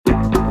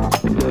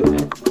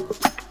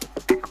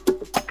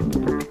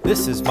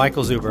This is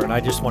Michael Zuber, and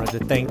I just wanted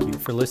to thank you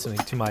for listening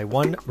to my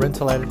One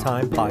Rental at a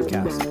Time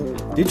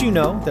podcast. Did you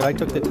know that I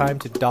took the time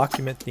to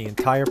document the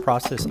entire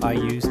process I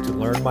used to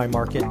learn my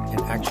market and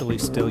actually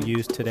still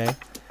use today?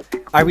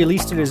 I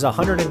released it as a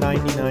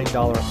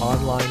 $199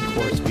 online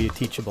course via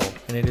Teachable,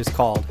 and it is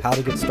called How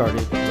to Get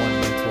Started One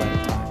Rental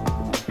at a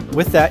Time.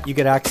 With that, you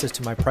get access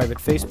to my private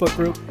Facebook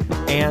group,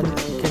 and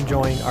you can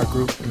join our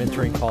group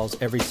mentoring calls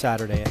every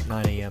Saturday at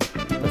 9 a.m.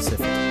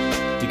 Pacific.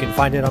 You can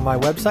find it on my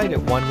website at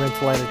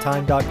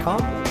onerentalatatime.com.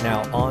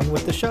 Now on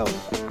with the show.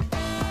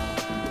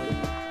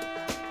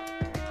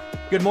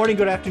 Good morning,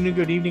 good afternoon,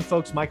 good evening,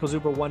 folks. Michael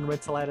Zuber, One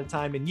Rental at a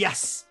Time. And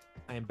yes,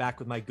 I am back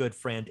with my good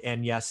friend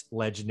and yes,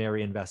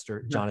 legendary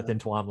investor, Jonathan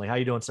Twombly. How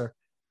you doing, sir?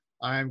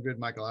 I'm good,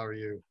 Michael. How are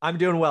you? I'm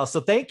doing well.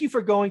 So thank you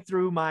for going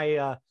through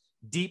my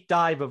deep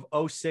dive of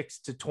 06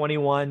 to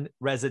 21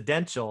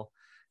 residential.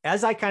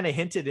 As I kind of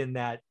hinted in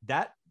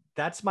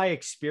that's my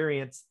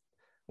experience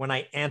when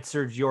I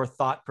answered your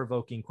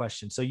thought-provoking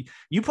question. So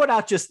you put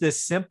out just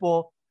this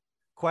simple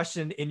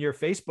question in your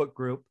Facebook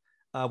group.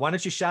 Why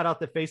don't you shout out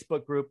the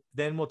Facebook group?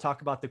 Then we'll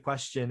talk about the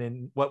question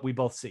and what we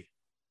both see.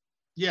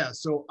 Yeah.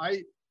 So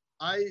my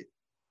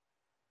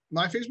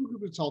Facebook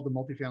group is called the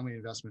Multifamily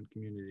Investment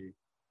Community.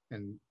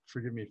 And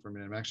forgive me for a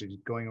minute. I'm actually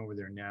going over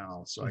there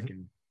now so I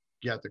can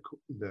get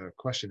the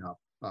question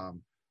up.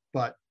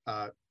 But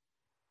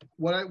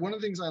one of the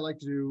things I like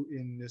to do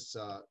in this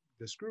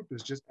group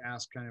is just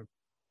ask kind of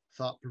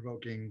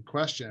thought-provoking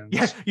questions.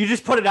 Yes, you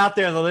just put it out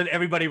there and let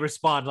everybody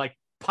respond, like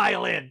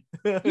pile in.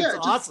 It's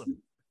awesome.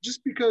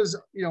 Just because,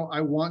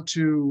 I want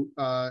to,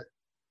 part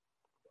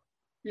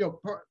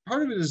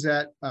of it is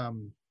that,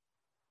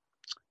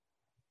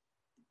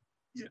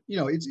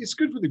 it's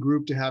good for the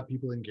group to have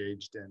people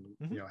engaged and,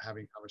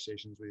 having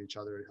conversations with each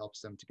other. It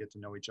helps them to get to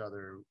know each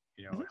other.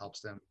 It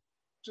helps them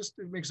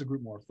it makes the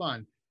group more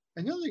fun.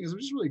 And the other thing is I'm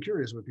just really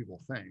curious what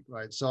people think,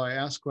 right? So I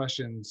ask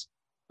questions.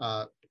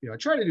 I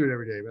try to do it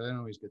every day, but I don't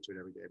always get to it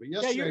every day. But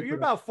yesterday, you're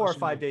about 4 or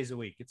 5 days a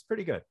week. It's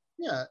pretty good.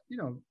 Yeah,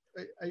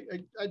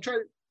 I try.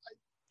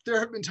 There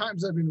have been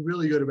times I've been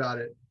really good about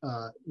it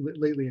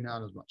lately, and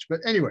not as much. But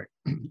anyway,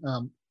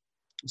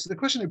 so the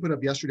question I put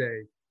up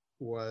yesterday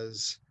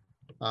was,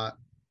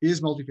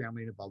 is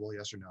multifamily in a bubble?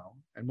 Yes or no?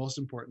 And most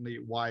importantly,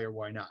 why or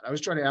why not? I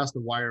was trying to ask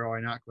the why or why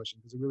not question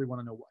because I really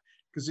want to know why.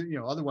 Because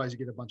otherwise you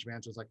get a bunch of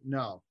answers like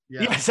no,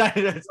 yes,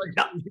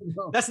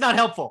 that's not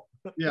helpful.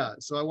 Yeah,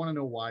 so I want to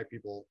know why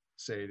people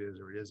say it is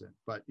or it isn't.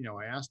 But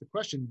I asked the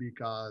question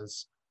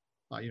because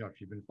if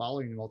you've been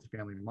following the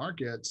multifamily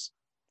markets,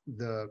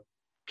 the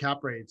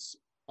cap rates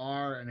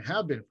are and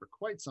have been for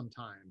quite some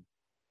time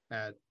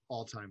at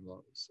all-time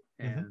lows.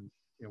 And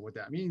what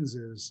that means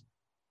is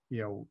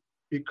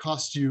it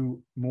costs you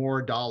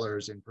more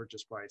dollars in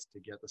purchase price to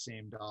get the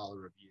same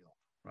dollar of yield,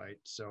 right?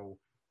 So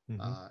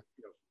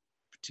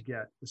to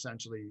get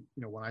essentially,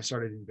 when I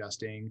started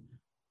investing,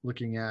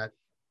 looking at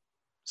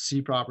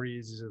C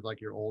properties, these are like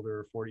your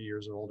older 40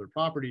 years or older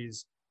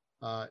properties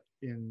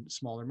in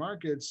smaller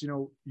markets,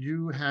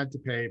 you had to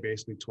pay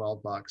basically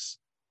 $12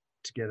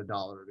 to get $1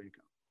 of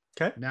income.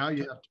 Okay. Now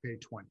you have to pay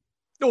 20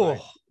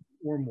 right?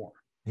 Or more.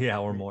 Yeah,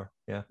 or more.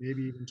 Yeah.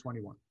 Maybe even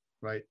 21,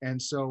 right?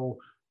 And so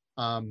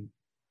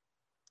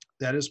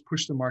that has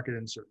pushed the market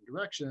in certain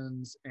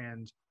directions.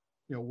 And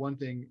one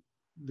thing,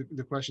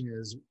 the question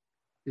is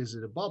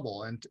it a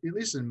bubble? And at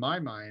least in my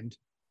mind,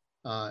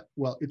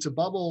 it's a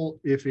bubble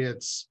if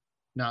it's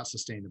not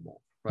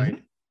sustainable,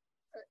 right?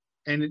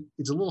 And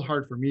it's a little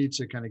hard for me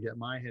to kind of get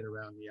my head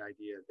around the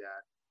idea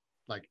that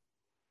like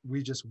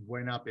we just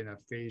went up in a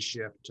phase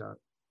shift to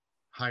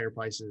higher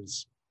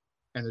prices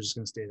and they're just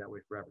going to stay that way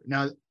forever.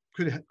 Now,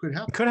 could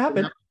happen. Could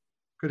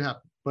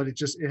happen, but it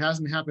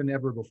hasn't happened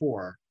ever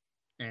before.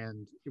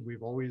 And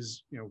we've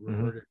always,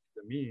 reverted to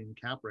the mean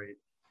cap rate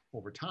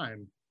over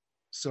time.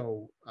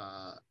 So,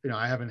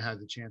 I haven't had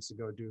the chance to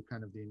go do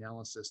kind of the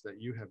analysis that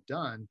you have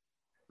done.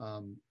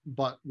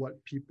 But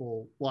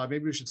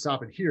maybe we should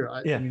stop it here.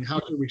 I mean, how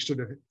could we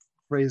sort of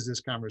phrase this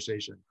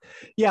conversation?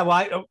 Yeah,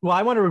 I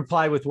want to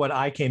reply with what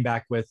I came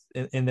back with,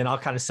 and then I'll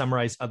kind of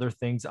summarize other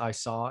things I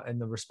saw in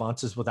the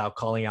responses without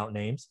calling out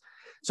names.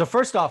 So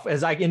first off,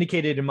 as I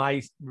indicated in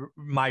my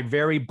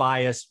very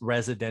biased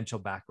residential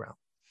background,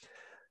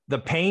 the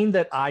pain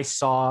that I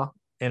saw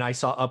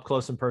up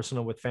close and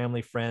personal with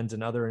family, friends,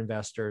 and other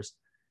investors,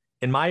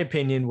 in my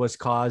opinion, was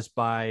caused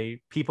by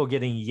people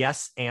getting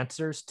yes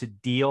answers to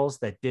deals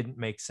that didn't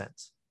make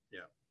sense.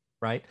 Yeah.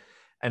 Right.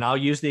 And I'll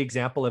use the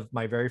example of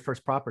my very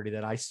first property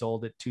that I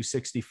sold at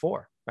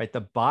 264, right?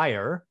 The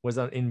buyer was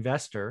an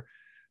investor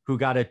who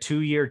got a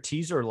 2-year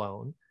teaser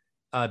loan,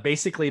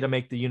 basically to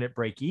make the unit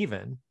break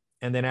even.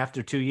 And then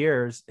after 2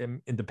 years,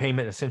 the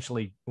payment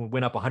essentially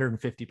went up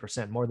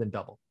 150%, more than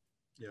double.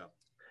 Yeah.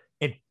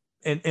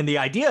 And the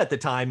idea at the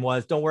time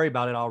was, don't worry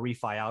about it. I'll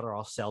refi out or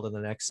I'll sell to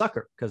the next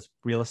sucker because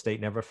real estate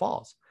never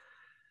falls.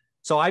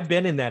 So I've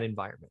been in that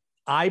environment.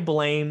 I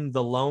blame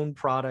the loan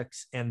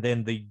products and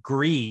then the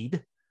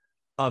greed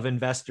of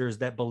investors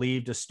that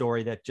believed a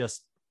story that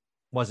just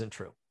wasn't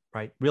true,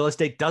 right? Real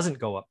estate doesn't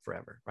go up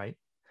forever, right?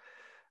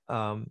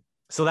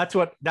 So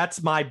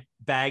that's my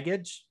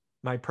baggage,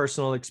 my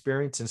personal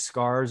experience and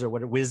scars or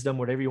what wisdom,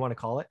 whatever you want to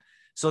call it.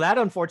 So that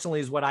unfortunately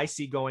is what I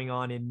see going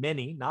on in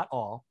many, not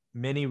all,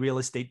 many real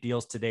estate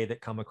deals today that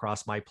come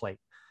across my plate,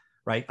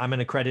 right? I'm an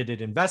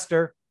accredited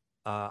investor.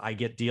 I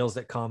get deals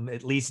that come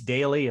at least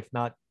daily, if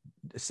not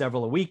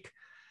several a week.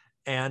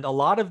 And a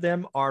lot of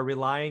them are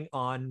relying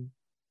on,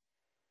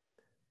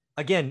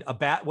 again,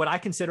 what I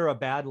consider a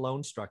bad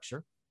loan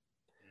structure,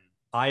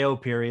 IO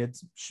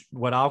periods,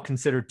 what I'll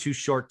consider too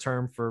short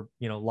term for,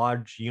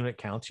 large unit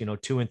counts,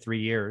 2 and 3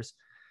 years.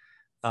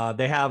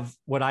 They have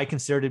what I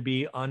consider to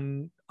be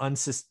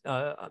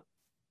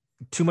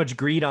too much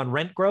greed on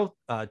rent growth,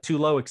 too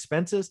low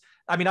expenses.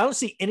 I mean, I don't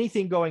see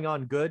anything going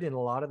on good in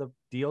a lot of the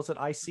deals that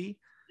I see,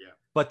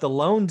 but the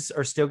loans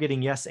are still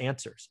getting yes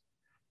answers.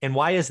 And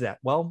why is that?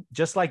 Well,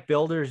 just like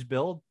builders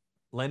build,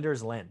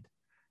 lenders lend.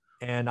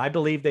 And I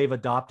believe they've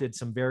adopted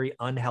some very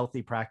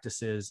unhealthy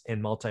practices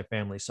in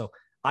multifamily. So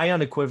I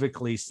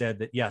unequivocally said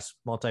that, yes,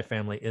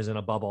 multifamily isn't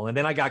a bubble. And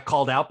then I got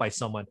called out by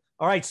someone.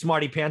 All right,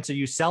 smarty pants, are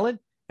you selling?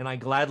 And I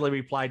gladly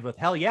replied with,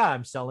 hell yeah,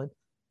 I'm selling.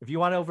 If you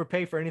want to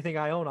overpay for anything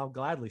I own, I'll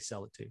gladly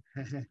sell it to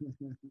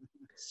you.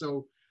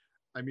 So,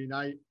 I mean,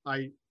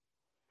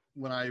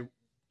 when I a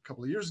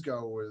couple of years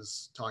ago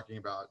was talking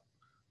about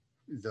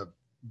the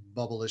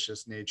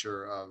bubblicious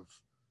nature of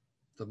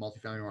the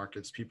multifamily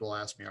markets, people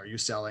asked me, are you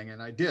selling?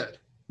 And I did.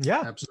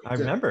 Yeah, absolutely. I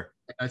remember.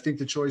 I think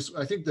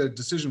the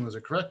decision was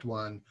a correct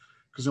one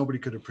because nobody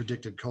could have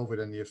predicted COVID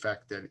and the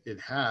effect that it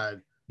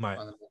had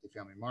on the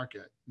multifamily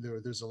market.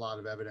 There's a lot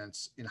of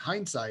evidence in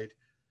hindsight.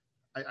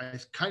 I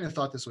kind of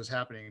thought this was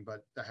happening,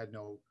 but I had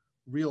no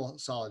real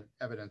solid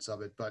evidence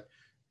of it. But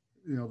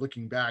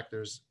looking back,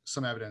 there's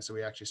some evidence that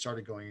we actually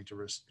started going into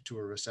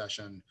a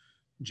recession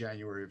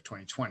January of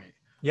 2020.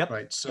 Yep.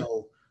 Right.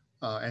 So,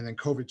 and then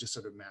COVID just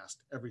sort of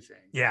masked everything.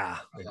 Yeah.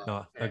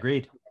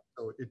 Agreed.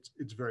 So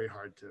it's very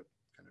hard to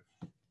kind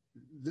of.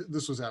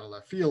 This was out of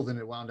left field, and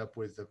it wound up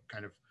with the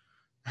kind of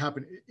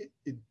happened.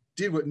 It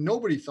did what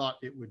nobody thought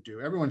it would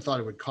do. Everyone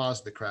thought it would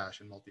cause the crash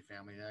in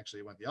multifamily, and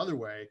actually it went the other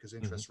way because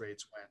interest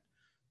rates went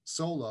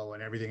so low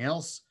and everything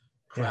else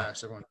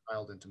crashed. Everyone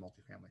piled into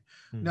multifamily.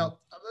 Now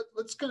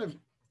let's kind of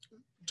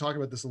talk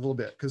about this a little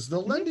bit because the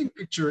lending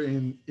picture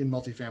in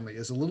multifamily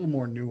is a little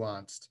more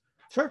nuanced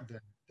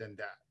than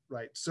that,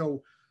 right?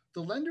 So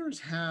the lenders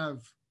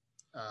have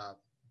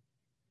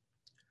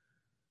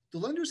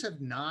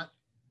not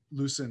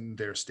loosened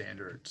their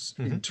standards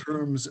in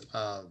terms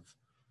of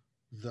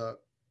the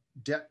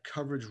debt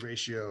coverage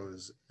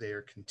ratios they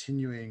are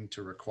continuing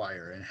to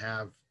require and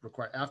have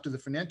required. After the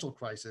financial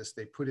crisis,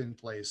 they put in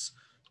place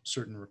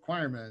certain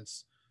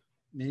requirements,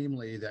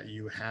 namely that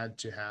you had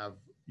to have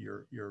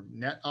your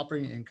net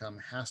operating income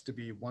has to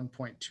be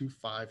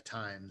 1.25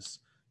 times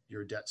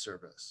your debt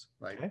service,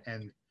 right? Okay.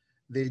 And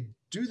they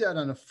do that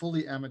on a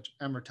fully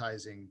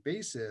amortizing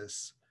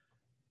basis,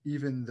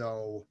 even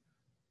though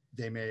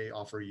they may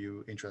offer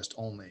you interest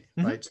only,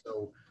 right?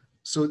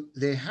 So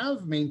they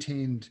have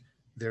maintained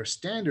their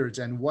standards,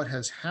 and what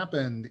has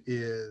happened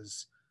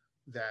is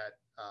that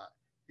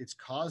it's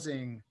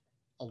causing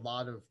a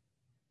lot of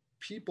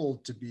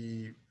people to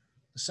be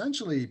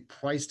essentially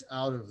priced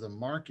out of the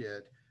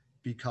market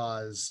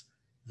because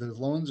the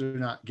loans are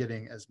not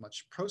getting as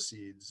much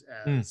proceeds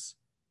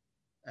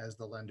as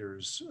the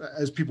lenders,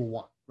 as people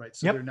want, right?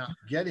 So they're not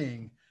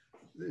getting,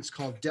 it's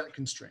called debt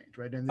constrained,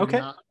 right? And they're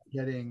not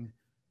getting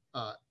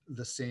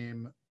the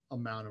same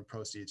amount of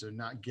proceeds. They're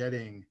not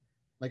getting,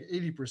 like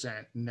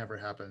 80% never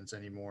happens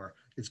anymore.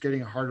 It's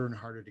getting harder and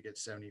harder to get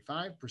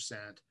 75%.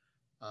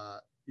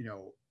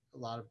 A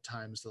lot of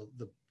times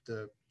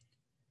the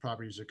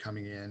properties are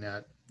coming in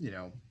at,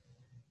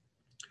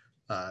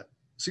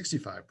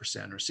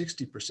 65% or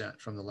 60%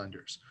 from the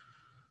lenders.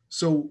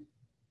 So,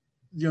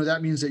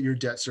 that means that your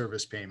debt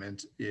service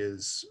payment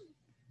is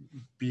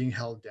being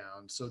held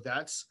down. So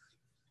that's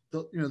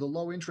the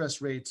low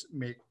interest rates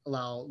may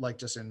allow, like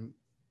just in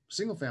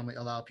single family,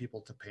 allow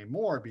people to pay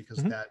more because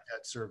that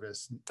debt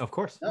service, of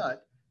course,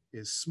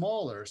 is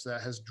smaller. So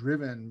that has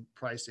driven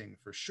pricing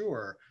for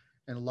sure.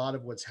 And a lot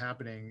of what's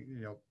happening,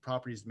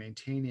 properties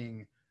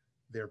maintaining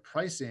their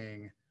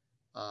pricing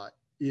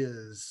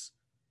is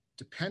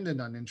dependent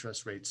on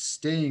interest rates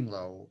staying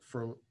low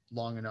for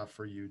long enough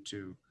for you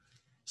to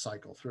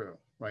cycle through,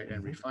 right,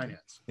 and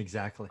refinance.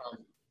 Exactly.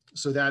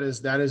 So that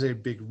is a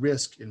big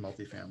risk in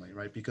multifamily,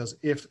 right? Because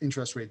if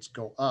interest rates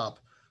go up,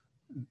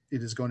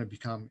 it is going to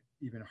become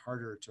even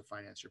harder to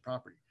finance your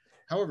property.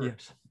 However,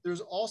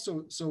 there's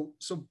also so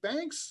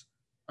banks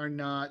are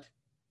not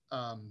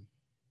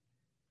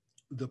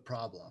the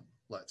problem,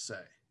 let's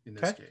say, in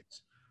this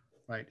case,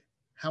 right?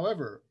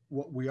 However,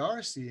 what we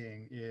are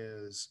seeing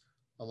is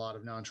a lot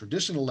of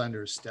non-traditional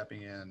lenders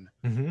stepping in,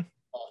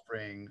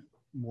 offering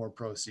more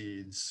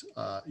proceeds,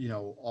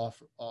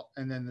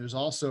 and then there's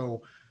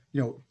also,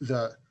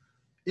 the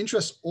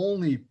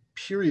interest-only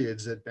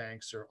periods that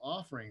banks are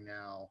offering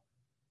now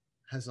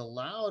has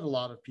allowed a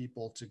lot of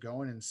people to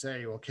go in and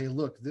say, okay,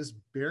 look, this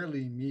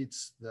barely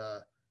meets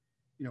the,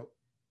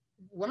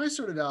 when I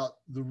started out,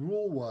 the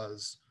rule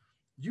was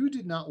you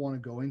did not want to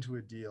go into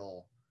a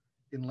deal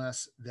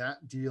unless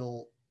that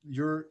deal,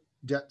 your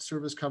debt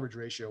service coverage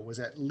ratio was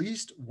at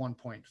least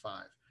 1.5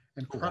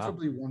 and Oh, wow.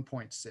 preferably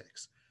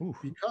 1.6. Ooh.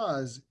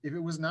 Because if it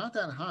was not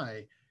that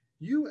high,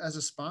 you as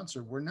a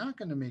sponsor were not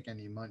going to make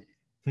any money,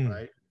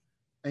 right?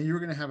 And you were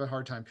going to have a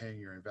hard time paying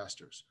your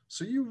investors.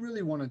 So you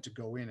really wanted to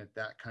go in at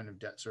that kind of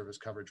debt service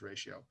coverage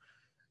ratio.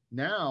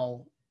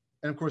 Now,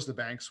 and of course the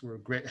banks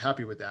were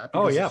happy with that.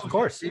 Oh yeah, of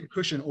course. Big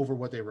cushion over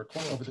what they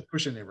require, over the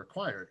cushion they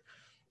required.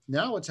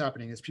 Now what's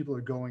happening is people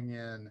are going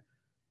in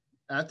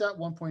at that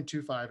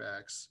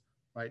 1.25x,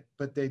 right?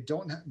 But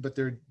but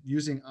they're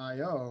using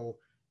IO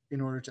in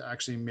order to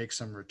actually make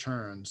some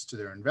returns to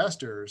their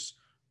investors,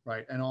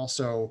 right? And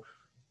also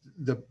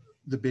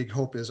the big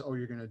hope is, oh,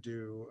 you're going to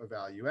do a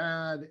value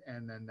add,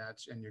 and then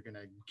you're going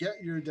to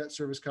get your debt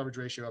service coverage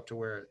ratio up to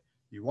where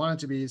you want it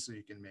to be so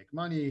you can make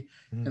money.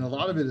 And a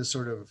lot of it is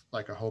sort of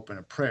like a hope and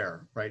a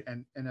prayer, right?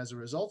 And as a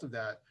result of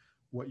that,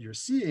 what you're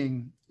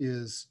seeing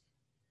is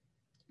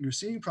you're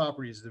seeing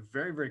properties that are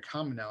very, very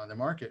common now in the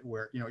market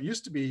where, it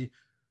used to be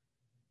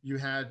you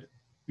had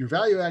your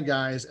value add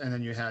guys and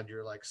then you had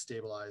your like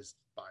stabilized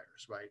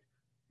buyers, right?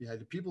 You had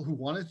the people who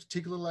wanted to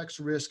take a little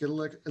extra risk, get a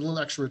little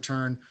extra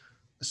return,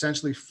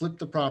 essentially flip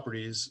the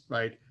properties,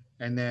 right?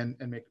 And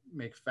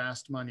make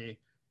fast money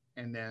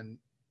and then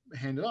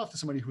hand it off to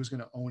somebody who's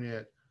going to own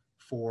it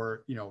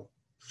for,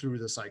 through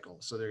the cycle.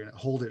 So they're going to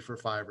hold it for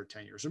 5 or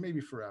 10 years or maybe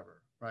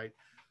forever, right?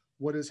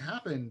 What has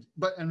happened,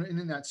 and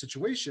in that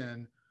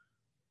situation,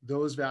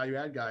 those value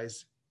add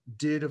guys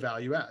did a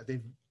value add.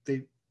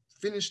 They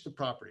finished the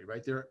property,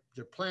 right? Their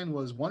plan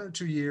was 1 or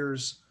 2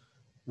 years,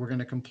 we're going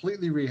to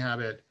completely rehab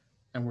it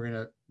and we're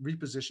going to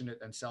reposition it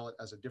and sell it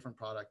as a different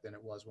product than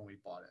it was when we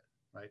bought it,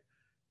 right?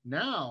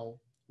 Now,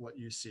 what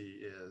you see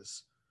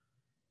is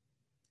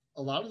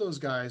a lot of those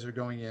guys are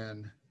going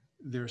in,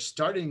 they're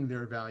starting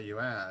their value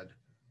add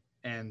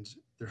and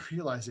they're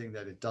realizing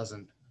that it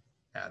doesn't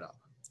add up.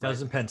 Right?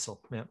 Doesn't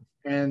pencil. Yeah.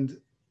 And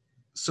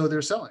so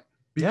they're selling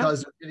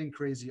because they're getting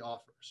crazy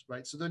offers,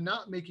 right? So they're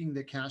not making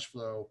the cash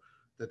flow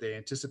that they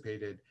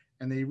anticipated,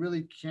 and they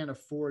really can't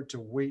afford to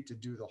wait to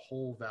do the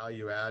whole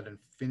value add and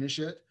finish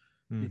it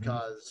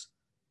because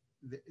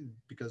they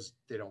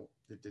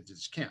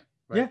just can't,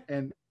 right?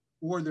 Yeah.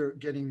 Or they're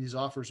getting these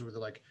offers where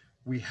they're like,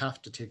 we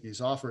have to take these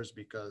offers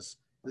because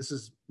this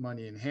is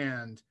money in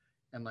hand,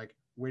 and like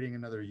waiting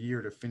another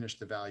year to finish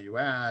the value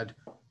add,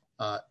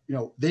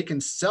 they can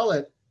sell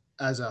it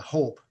as a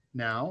hope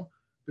now,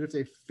 but if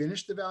they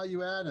finish the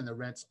value add and the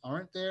rents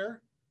aren't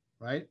there,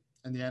 right?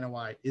 And the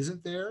NOI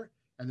isn't there,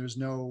 and there's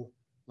no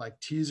like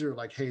teaser,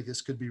 like, hey,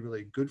 this could be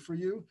really good for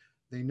you,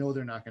 they know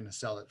they're not going to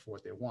sell it for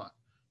what they want.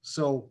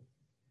 So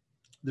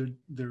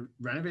they're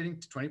renovating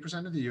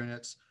 20% of the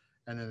units,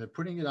 and then they're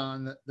putting it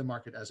on the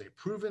market as a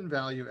proven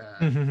value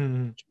add,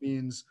 which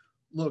means,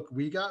 look,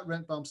 we got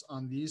rent bumps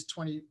on these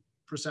 20%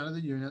 of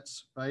the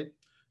units, right?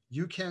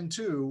 You can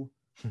too,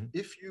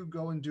 if you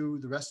go and do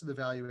the rest of the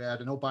value add.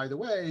 And oh, by the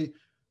way,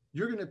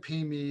 you're going to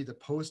pay me the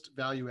post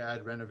value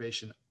add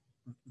renovation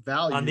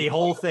value on the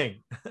whole thing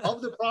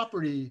of the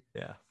property,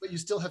 but you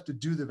still have to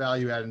do the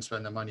value add and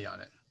spend the money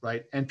on it,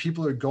 right? And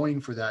people are going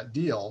for that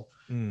deal.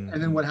 And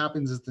then what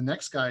happens is the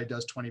next guy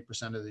does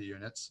 20% of the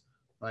units,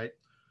 right?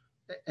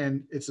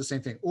 And it's the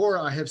same thing. Or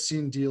I have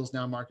seen deals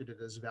now marketed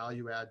as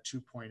value add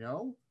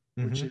 2.0,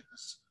 which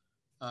is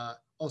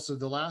also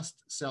the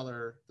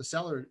seller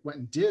went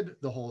and did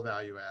the whole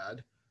value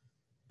add,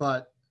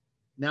 but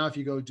now if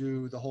you go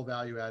do the whole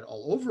value add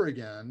all over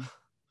again,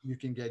 you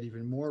can get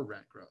even more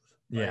rent growth.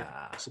 Right?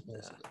 Yeah.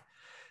 Supposedly.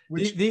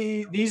 Which,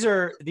 these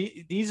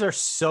are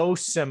so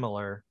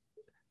similar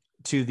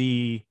to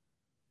the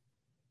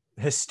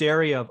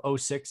hysteria of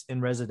 2006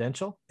 in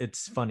residential.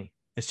 It's funny.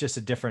 It's just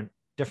a different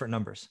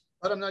numbers.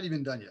 But I'm not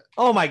even done yet.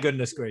 Oh my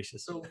goodness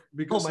gracious. So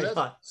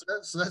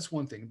that's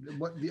one thing.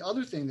 What the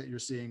other thing that you're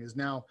seeing is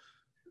now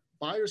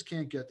buyers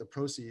can't get the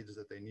proceeds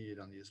that they need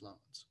on these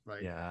loans,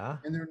 right? Yeah.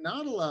 And they're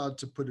not allowed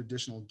to put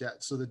additional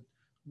debt. So that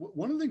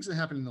one of the things that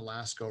happened in the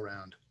last go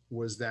round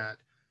was that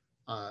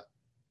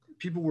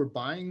people were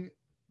buying,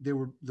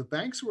 the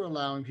banks were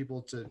allowing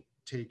people to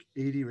take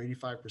 80 or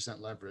 85%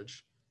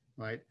 leverage,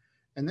 right?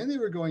 And then they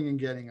were going and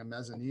getting a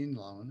mezzanine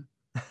loan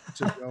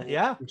to go,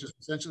 which is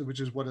essentially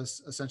what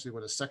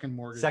a second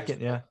mortgage is,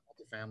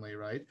 multifamily,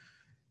 right?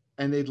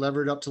 And they'd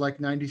levered up to like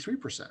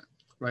 93%,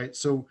 right?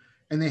 So,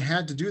 and they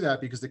had to do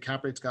that because the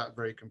cap rates got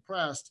very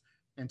compressed,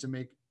 and to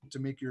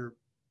make your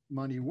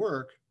money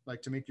work,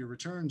 like to make your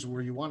returns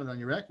where you wanted on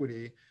your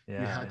equity, you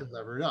had to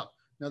lever it up.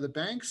 Now the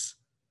banks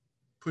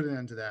put an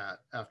end to that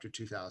after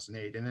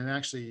 2008. And then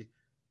actually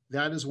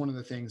that is one of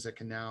the things that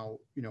can now,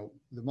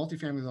 the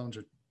multifamily loans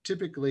are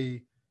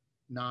typically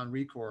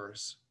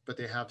non-recourse, but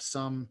they have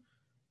some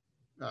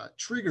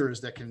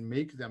triggers that can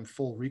make them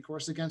full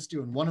recourse against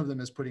you. And one of them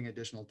is putting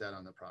additional debt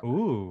on the property.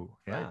 Ooh,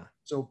 yeah. Right?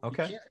 So you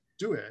can't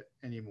do it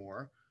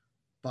anymore,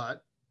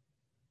 but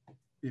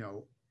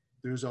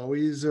there's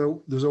always a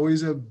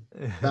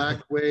back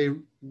way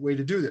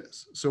to do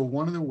this. So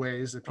one of the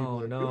ways that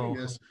people are doing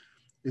this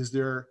is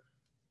they're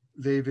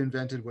they've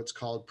invented what's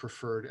called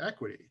preferred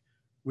equity,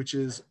 which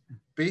is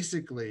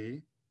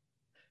basically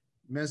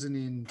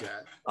mezzanine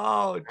debt.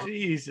 Oh,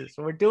 Jesus.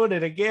 We're doing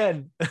it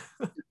again.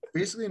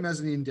 Basically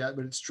mezzanine debt,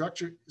 but it's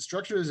structured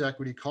as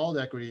equity, called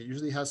equity. It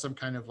usually has some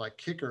kind of like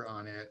kicker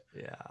on it.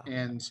 Yeah.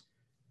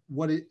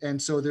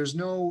 And so there's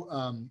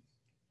no,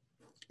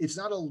 it's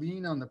not a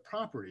lien on the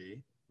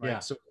property, right? Yeah.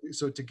 So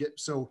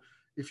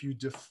if you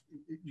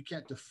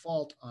can't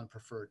default on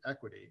preferred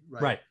equity,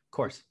 right? Right. Of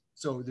course.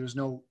 So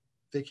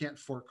they can't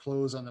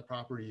foreclose on the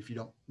property if you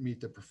don't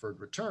meet the preferred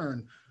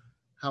return.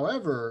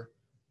 However,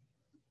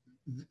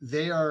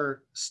 they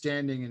are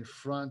standing in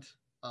front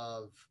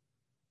of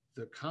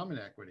the common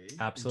equity.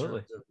 Absolutely.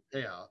 In terms of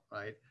payout,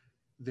 right?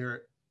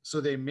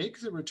 So they make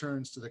the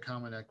returns to the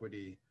common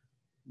equity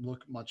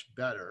look much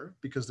better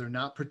because they're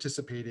not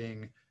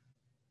participating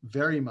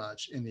very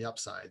much in the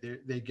upside.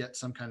 They get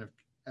some kind of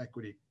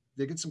equity.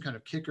 They get some kind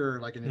of kicker,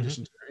 like in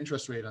addition to their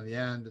interest rate on the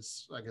end.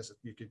 I guess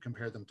you could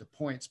compare them to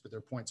points, but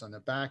they're points on the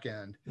back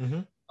end.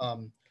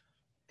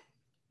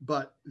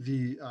 But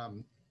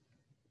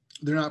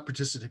they're not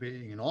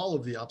participating in all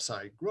of the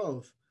upside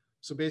growth.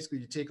 So basically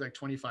you take like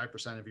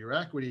 25% of your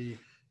equity,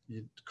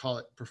 you call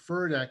it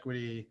preferred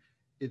equity.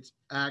 It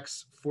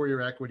acts for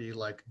your equity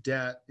like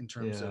debt in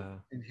terms of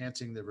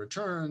enhancing the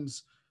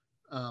returns.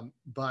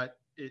 But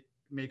it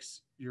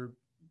makes your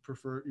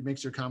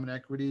common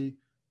equity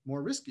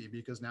more risky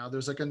because now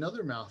there's like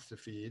another mouth to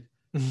feed.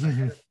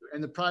 And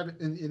the private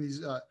in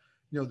these,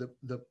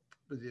 the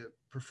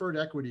preferred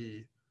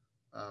equity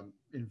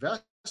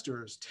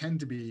investors tend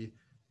to be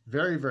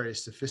very, very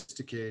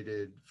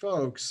sophisticated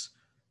folks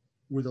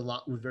with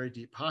very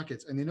deep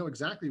pockets, and they know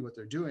exactly what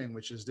they're doing,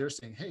 which is they're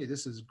saying, hey,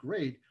 this is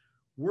great.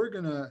 We're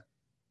gonna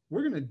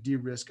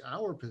de-risk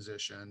our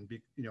position.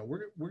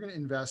 We're gonna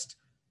invest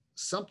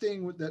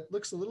something that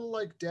looks a little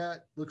like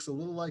debt, looks a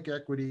little like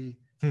equity.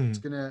 It's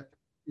gonna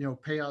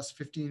pay us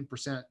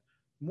 15%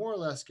 more or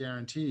less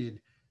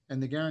guaranteed,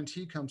 and the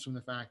guarantee comes from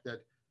the fact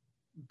that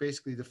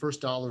basically the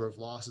first dollar of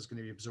loss is going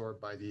to be absorbed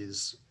by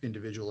these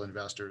individual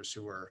investors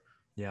who are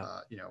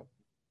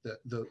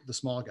the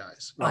small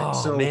guys, right?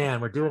 Oh, man,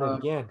 we're doing it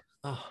again.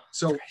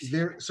 So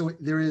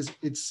there is,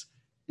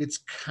 it's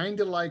kind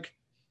of like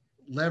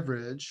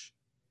leverage,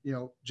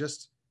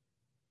 just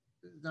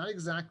not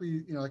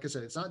exactly, like I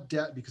said, it's not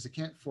debt because it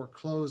can't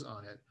foreclose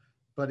on it,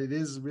 but it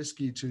is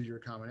risky to your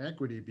common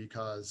equity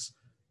because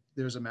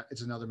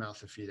it's another mouth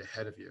to feed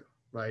ahead of you,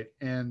 right?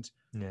 And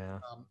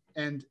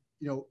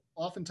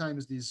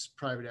oftentimes these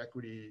private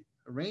equity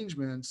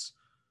arrangements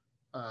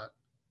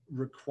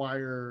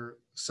require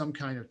some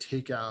kind of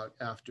takeout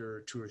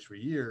after 2 or 3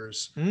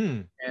 years,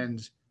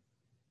 and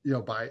through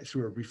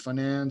a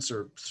refinance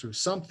or through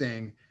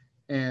something.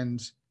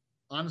 And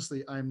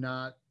honestly, I'm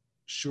not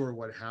sure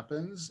what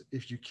happens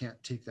if you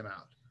can't take them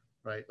out,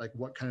 right? Like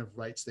what kind of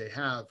rights they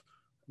have,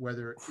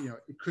 whether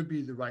it could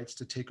be the rights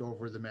to take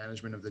over the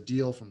management of the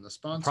deal from the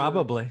sponsor.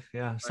 Probably,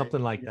 yeah, right?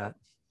 Something like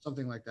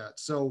that.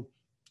 So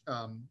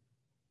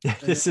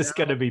this is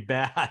going to be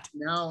bad.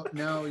 Now,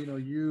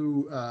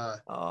 you,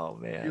 oh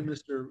man, you,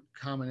 Mr.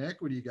 Common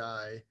Equity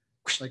guy,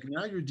 like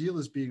now your deal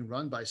is being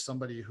run by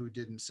somebody who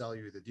didn't sell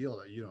you the deal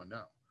that you don't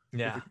know.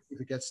 Yeah. If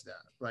it gets to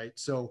that, right?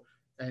 So,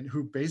 and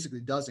who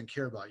basically doesn't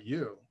care about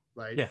you,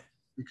 right? Yeah.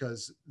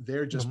 Because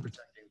they're just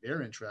protecting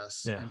their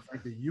interests. Yeah. And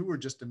frankly, you were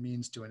just a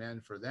means to an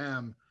end for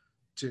them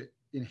to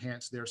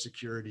enhance their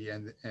security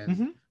and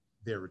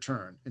their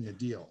return in the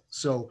deal.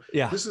 So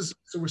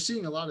so we're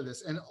seeing a lot of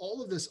this, and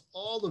all of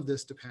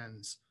this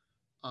depends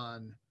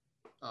on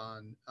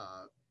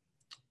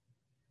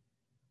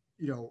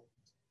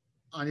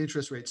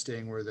interest rates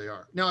staying where they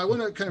are. Now, I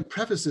want to kind of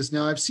preface this.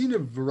 Now, I've seen a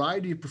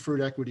variety of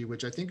preferred equity,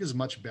 which I think is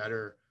much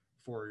better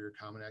for your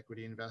common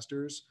equity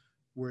investors,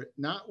 where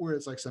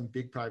it's like some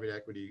big private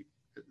equity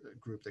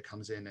group that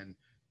comes in and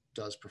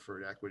does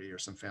preferred equity, or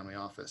some family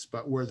office,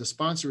 but where the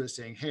sponsor is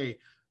saying, hey,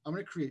 I'm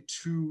going to create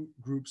 2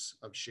 groups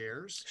of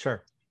shares.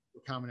 Sure. For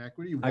common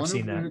equity.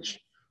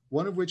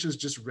 One of which is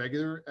just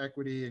regular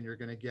equity, and you're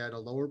going to get a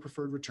lower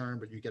preferred return,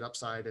 but you get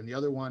upside. And the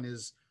other one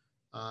is,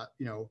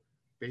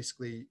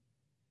 basically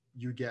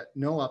you get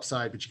no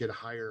upside, but you get a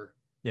higher.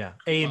 Yeah.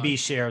 A and B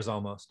shares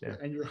almost. Yeah.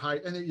 And you're high,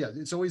 and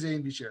it's always A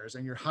and B shares,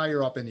 and you're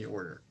higher up in the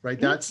order, right?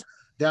 That's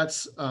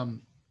a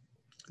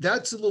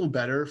little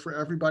better for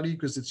everybody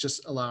because it's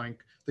just allowing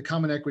the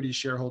common equity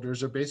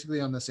shareholders are basically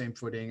on the same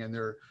footing, and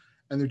they're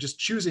just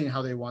choosing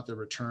how they want their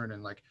return.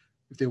 And like,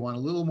 if they want a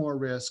little more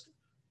risk,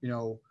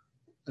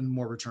 and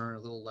more return, a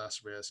little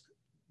less risk,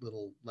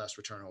 little less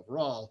return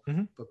overall, but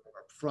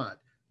more upfront.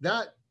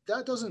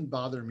 That doesn't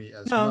bother me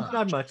as much. No,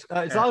 not much.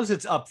 As long as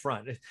it's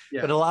upfront.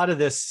 Yeah. But a lot of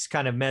this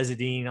kind of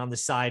mezzanine on the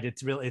side,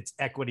 it's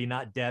equity,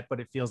 not debt, but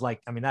it feels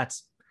like,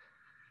 that's.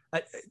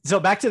 So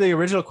back to the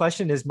original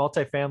question, is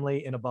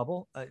multifamily in a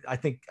bubble? I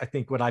think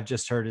what I've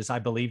just heard is I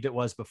believed it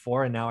was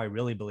before, and now I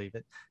really believe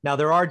it. Now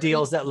there are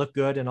deals that look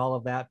good and all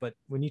of that, but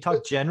when you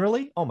talk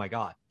generally, oh my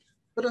God.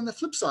 But on the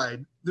flip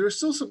side, there are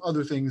still some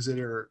other things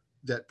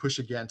that push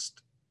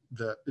against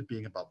it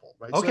being a bubble,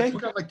 right? Okay. So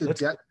I think like the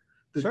debt,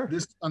 sure.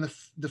 This on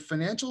the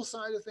financial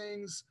side of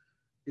things,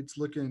 it's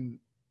looking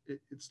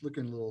it's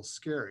looking a little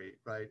scary,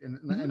 right?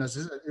 Mhm. And as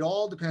I said, it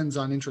all depends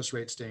on interest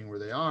rates staying where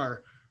they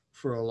are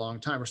for a long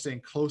time, or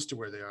staying close to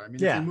where they are. I mean, if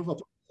they Yeah, move up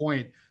a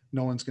point,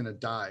 no one's going to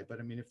die. But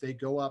I mean, if they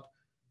go up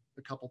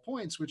a couple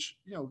points, which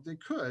they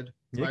could,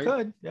 you right?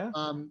 could. Yeah.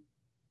 Um,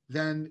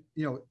 then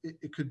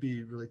it could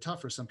be really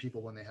tough for some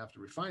people when they have to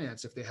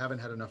refinance if they haven't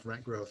had enough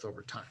rent growth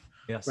over time,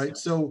 Yes. right?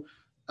 So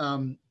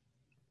um,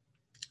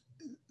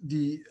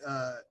 the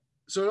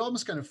so it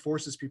almost kind of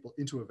forces people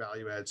into a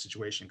value add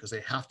situation because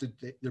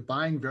they're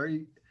buying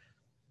very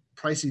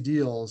pricey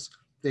deals.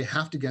 They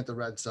have to get the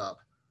rents up,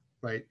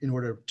 right, in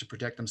order to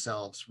protect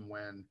themselves from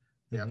when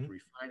they have to Hmm.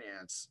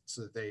 refinance,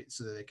 so that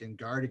they can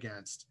guard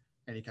against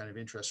any kind of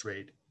interest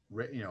rate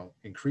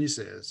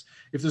increases.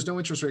 If there's no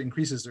interest rate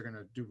increases, they're going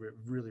to do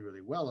really,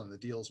 really well on the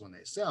deals when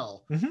they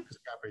sell Hmm. because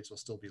cap rates will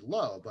still be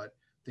low. But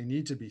they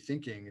need to be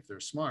thinking, if they're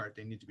smart,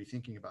 they need to be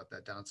thinking about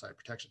that downside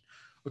protection.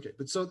 Okay,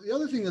 but so the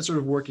other thing that's sort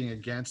of working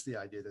against the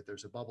idea that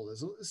there's a bubble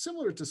is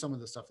similar to some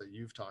of the stuff that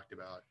you've talked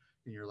about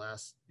in your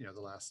last, the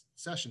last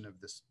session of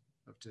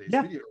today's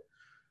Yeah. video,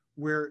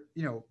 where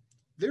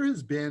there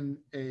has been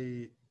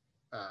a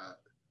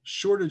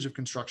shortage of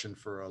construction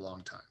for a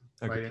long time,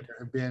 right? And Agreed. there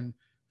have been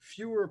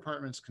fewer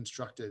apartments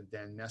constructed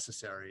than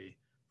necessary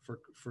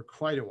for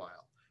quite a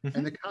while. Hmm.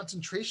 And the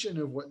concentration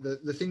of what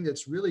the thing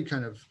that's really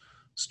kind of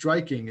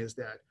striking is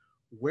that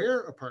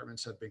where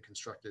apartments have been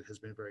constructed has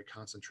been very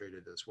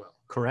concentrated as well.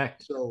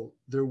 Correct. So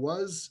there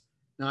was,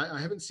 now I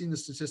haven't seen the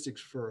statistics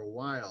for a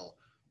while,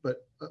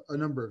 but a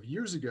number of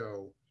years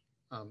ago,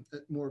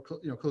 more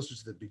closer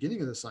to the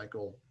beginning of the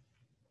cycle,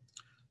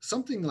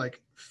 something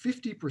like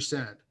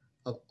 50%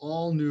 of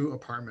all new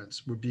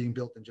apartments were being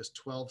built in just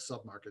 12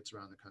 submarkets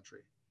around the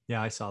country.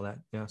 Yeah, I saw that.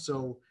 Yeah.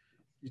 So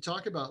you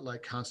talk about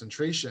like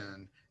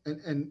concentration,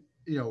 and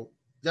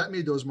that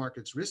made those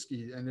markets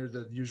risky, and they're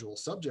the usual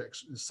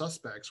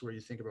suspects where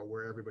you think about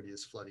where everybody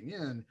is flooding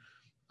in.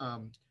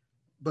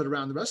 But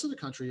around the rest of the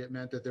country, it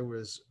meant that there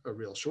was a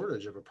real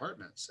shortage of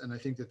apartments. And I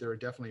think that there are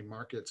definitely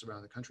markets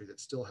around the country that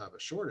still have a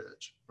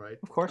shortage, right?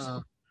 Of course.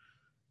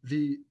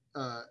 The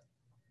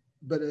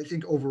But I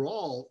think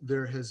overall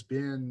there has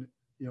been,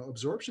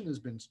 absorption has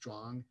been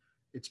strong.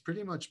 It's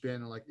pretty much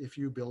been like, if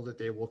you build it,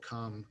 they will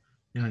come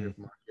kind Mm. of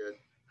market.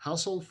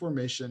 Household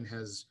formation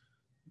has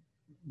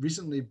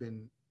recently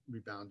been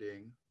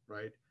rebounding,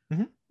 right?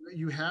 Hmm.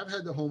 You have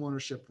had the home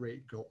ownership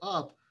rate go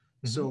up.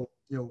 Hmm. So,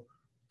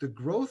 the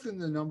growth in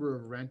the number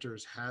of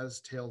renters has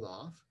tailed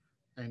off.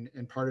 And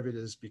part of it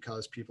is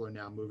because people are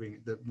now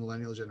moving, the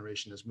millennial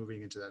generation is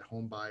moving into that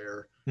home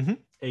buyer Hmm.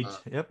 Age. uh,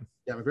 Yep.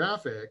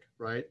 demographic,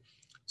 right?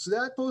 So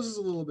that poses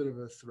a little bit of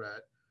a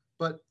threat.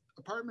 But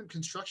apartment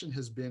construction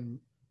has been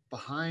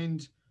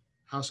behind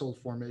household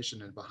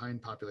formation and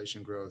behind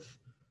population growth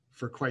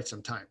for quite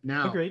some time.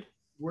 Now, Agreed.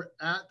 we're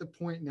at the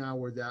point now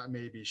where that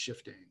may be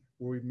shifting,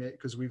 where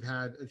because we've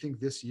had, I think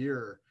this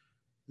year,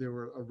 there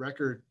were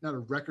not a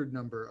record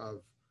number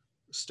of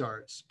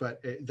starts,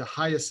 but the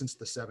highest since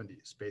the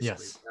 70s,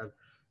 basically. Yes. We have a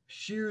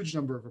huge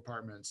number of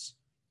apartments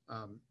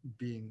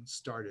being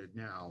started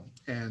now.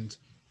 And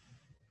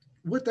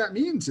what that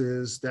means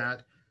is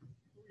that,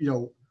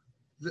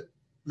 the,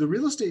 the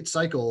real estate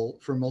cycle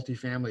for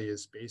multifamily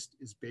is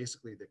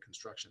basically the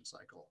construction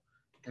cycle.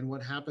 And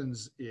what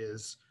happens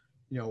is,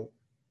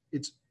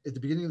 it's at the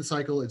beginning of the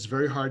cycle, it's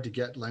very hard to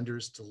get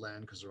lenders to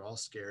lend because they're all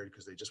scared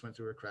because they just went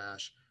through a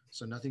crash.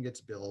 So nothing gets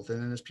built.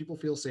 And then as people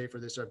feel safer,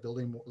 they start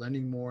building more,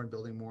 lending more and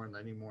building more and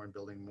lending more and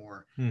building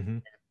more. Hmm.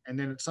 And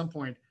then at some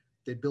point,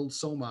 they build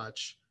so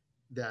much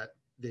that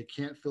they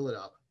can't fill it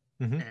up.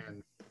 Hmm.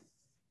 And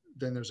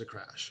then there's a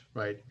crash,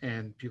 right?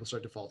 And people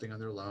start defaulting on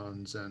their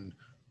loans, and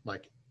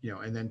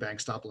and then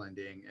banks stop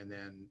lending. And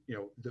then,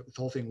 the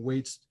whole thing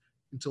waits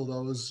until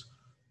those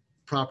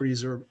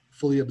properties are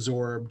fully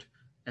absorbed,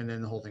 and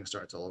then the whole thing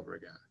starts all over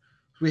again.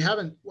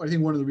 I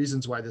think one of the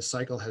reasons why this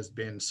cycle has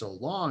been so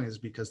long is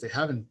because they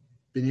haven't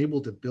been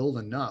able to build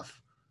enough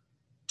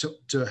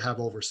to have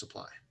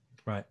oversupply.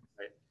 Right.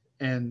 Right.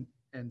 And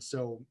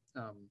so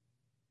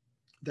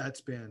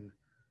that's been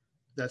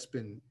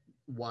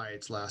why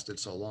it's lasted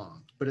so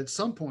long. But at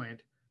some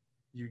point,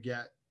 you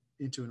get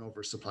into an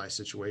oversupply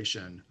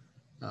situation,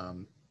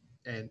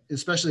 and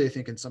especially I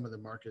think in some of the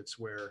markets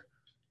where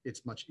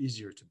it's much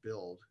easier to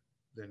build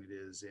than it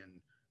is in,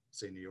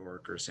 say, New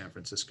York or San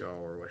Francisco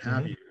or what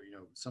have you.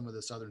 Some of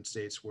the southern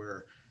states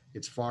where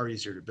it's far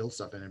easier to build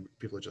stuff and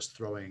people are just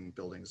throwing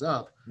buildings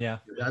up. Yeah.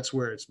 That's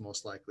where it's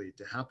most likely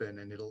to happen,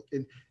 and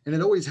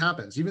it always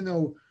happens. Even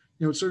though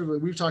it's sort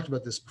of, we've talked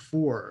about this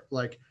before,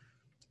 like,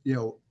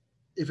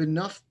 if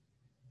enough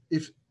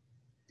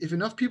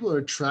people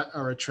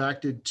are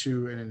attracted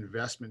to an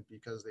investment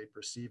because they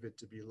perceive it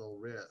to be low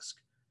risk,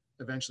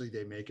 eventually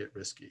they make it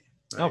risky.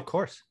 Right? Oh, of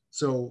course.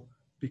 So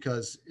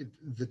because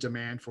the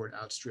demand for it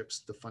outstrips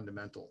the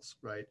fundamentals,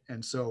 right?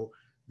 And so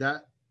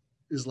that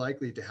is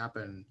likely to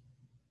happen.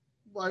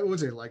 Well, I wouldn't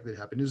say likely to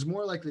happen. It is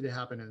more likely to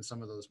happen in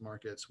some of those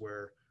markets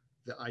where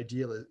the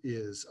ideal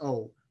is,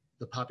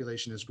 the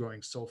population is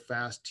growing so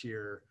fast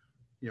here,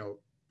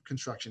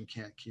 construction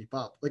can't keep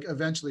up. Like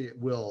eventually it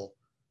will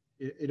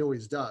it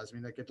always does. I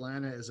mean, like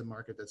Atlanta is a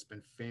market that's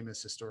been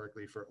famous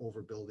historically for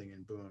overbuilding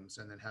in booms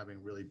and then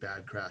having really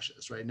bad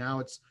crashes. Right now,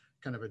 it's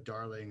kind of a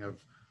darling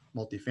of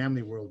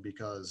multifamily world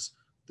because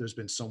there's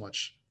been so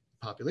much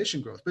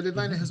population growth. But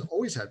Atlanta has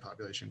always had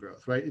population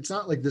growth, right? It's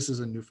not like this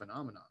is a new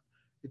phenomenon.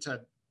 It's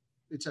had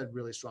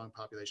really strong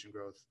population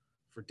growth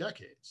for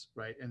decades,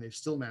 right? And they've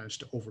still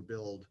managed to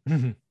overbuild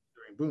during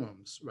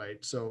booms,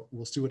 right? So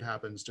we'll see what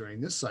happens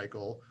during this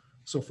cycle.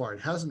 So far, it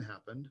hasn't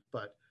happened,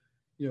 but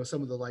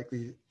some of the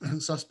likely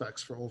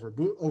suspects for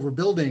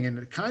overbuilding, and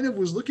it kind of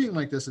was looking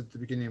like this at the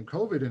beginning of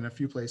COVID in a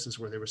few places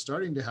where they were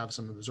starting to have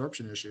some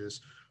absorption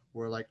issues,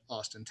 were like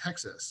Austin,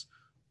 Texas,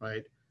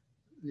 right?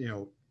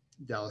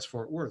 Dallas,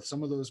 Fort Worth,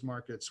 some of those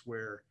markets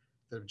where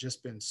they've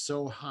just been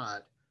so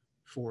hot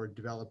for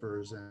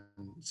developers and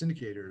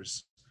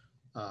syndicators.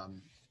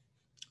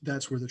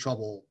 That's where the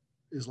trouble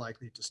is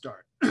likely to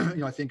start.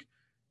 I think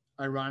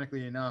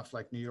ironically enough,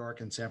 like New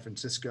York and San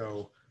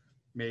Francisco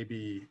may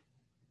be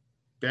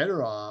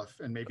better off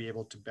and may be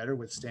able to better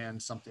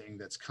withstand something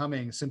that's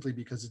coming simply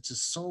because it's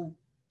just so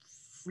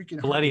freaking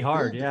bloody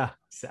hard. Yeah,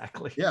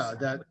 exactly. Yeah.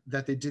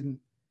 That they didn't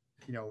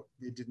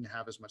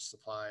have as much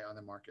supply on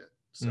the market.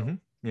 So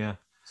yeah.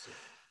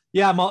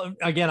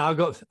 I'll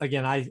go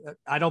again.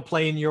 I don't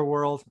play in your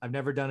world. I've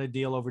never done a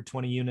deal over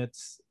 20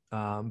 units.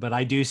 But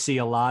I do see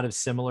a lot of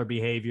similar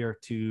behavior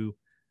to,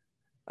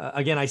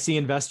 again, I see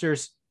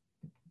investors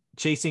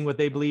chasing what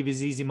they believe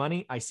is easy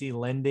money. I see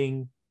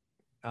lending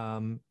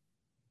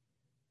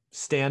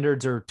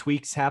standards or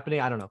tweaks happening.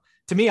 I don't know.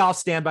 To me, I'll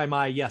stand by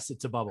my, yes,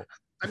 it's a bubble.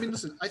 I mean,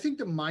 listen, I think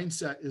the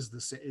mindset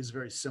is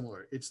very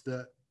similar. It's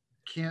the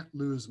can't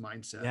lose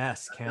mindset.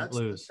 Yes, can't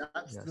lose.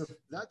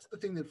 That's the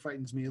thing that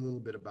frightens me a little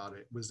bit about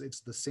it. It's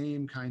the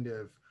same kind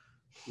of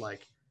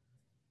like,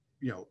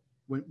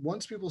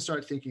 once people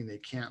start thinking they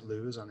can't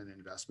lose on an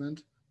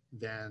investment,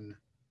 then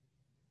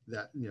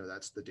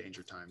that's the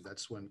danger time.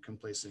 That's when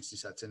complacency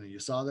sets in, and you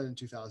saw that in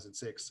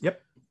 2006.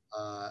 Yep.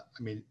 I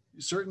mean,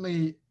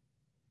 certainly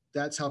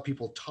that's how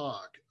people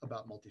talk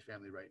about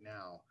multifamily right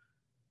now.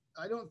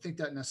 I don't think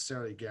that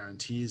necessarily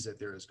guarantees that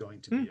there is going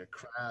to be a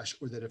crash,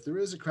 or that if there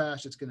is a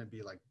crash, it's going to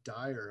be like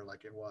dire,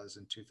 like it was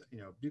in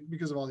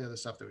because of all the other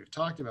stuff that we've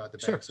talked about. The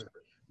banks have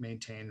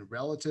maintained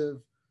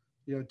relative,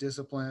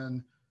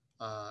 discipline,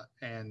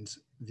 and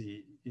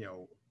the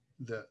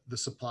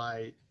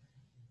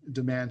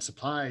demand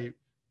supply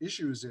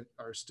issues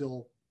are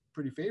still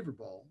pretty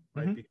favorable,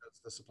 right? Because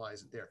the supply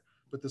isn't there.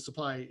 But the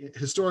supply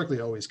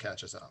historically always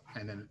catches up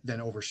and then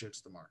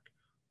overshoots the mark.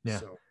 Yeah.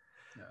 So,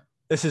 yeah.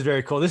 This is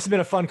very cool. This has been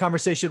a fun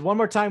conversation. One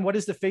more time, what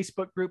is the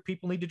Facebook group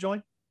people need to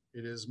join?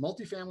 It is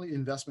Multifamily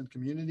Investment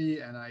Community.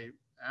 And I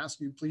ask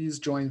you, please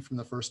join for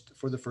the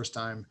first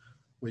time.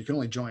 Well, you can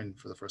only join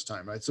for the first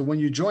time, right? So when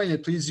you join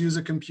it, please use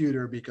a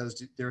computer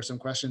because there are some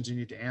questions you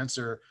need to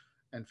answer,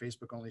 and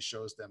Facebook only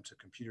shows them to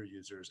computer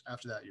users.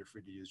 After that, you're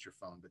free to use your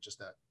phone, but just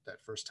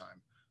that first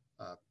time,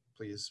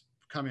 please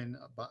come in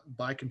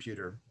by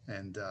computer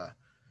and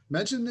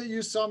mention that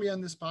you saw me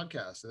on this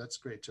podcast. So that's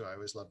great too. I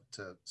always love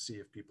to see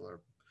if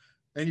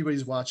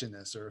anybody's watching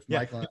this, or if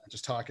Michael and I are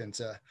just talking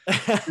to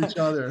each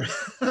other.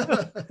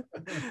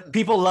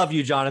 People love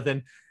you,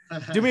 Jonathan.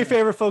 Do me a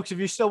favor, folks. If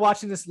you're still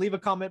watching this, leave a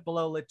comment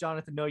below. Let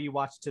Jonathan know you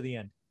watched to the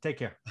end. Take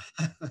care.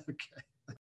 Okay.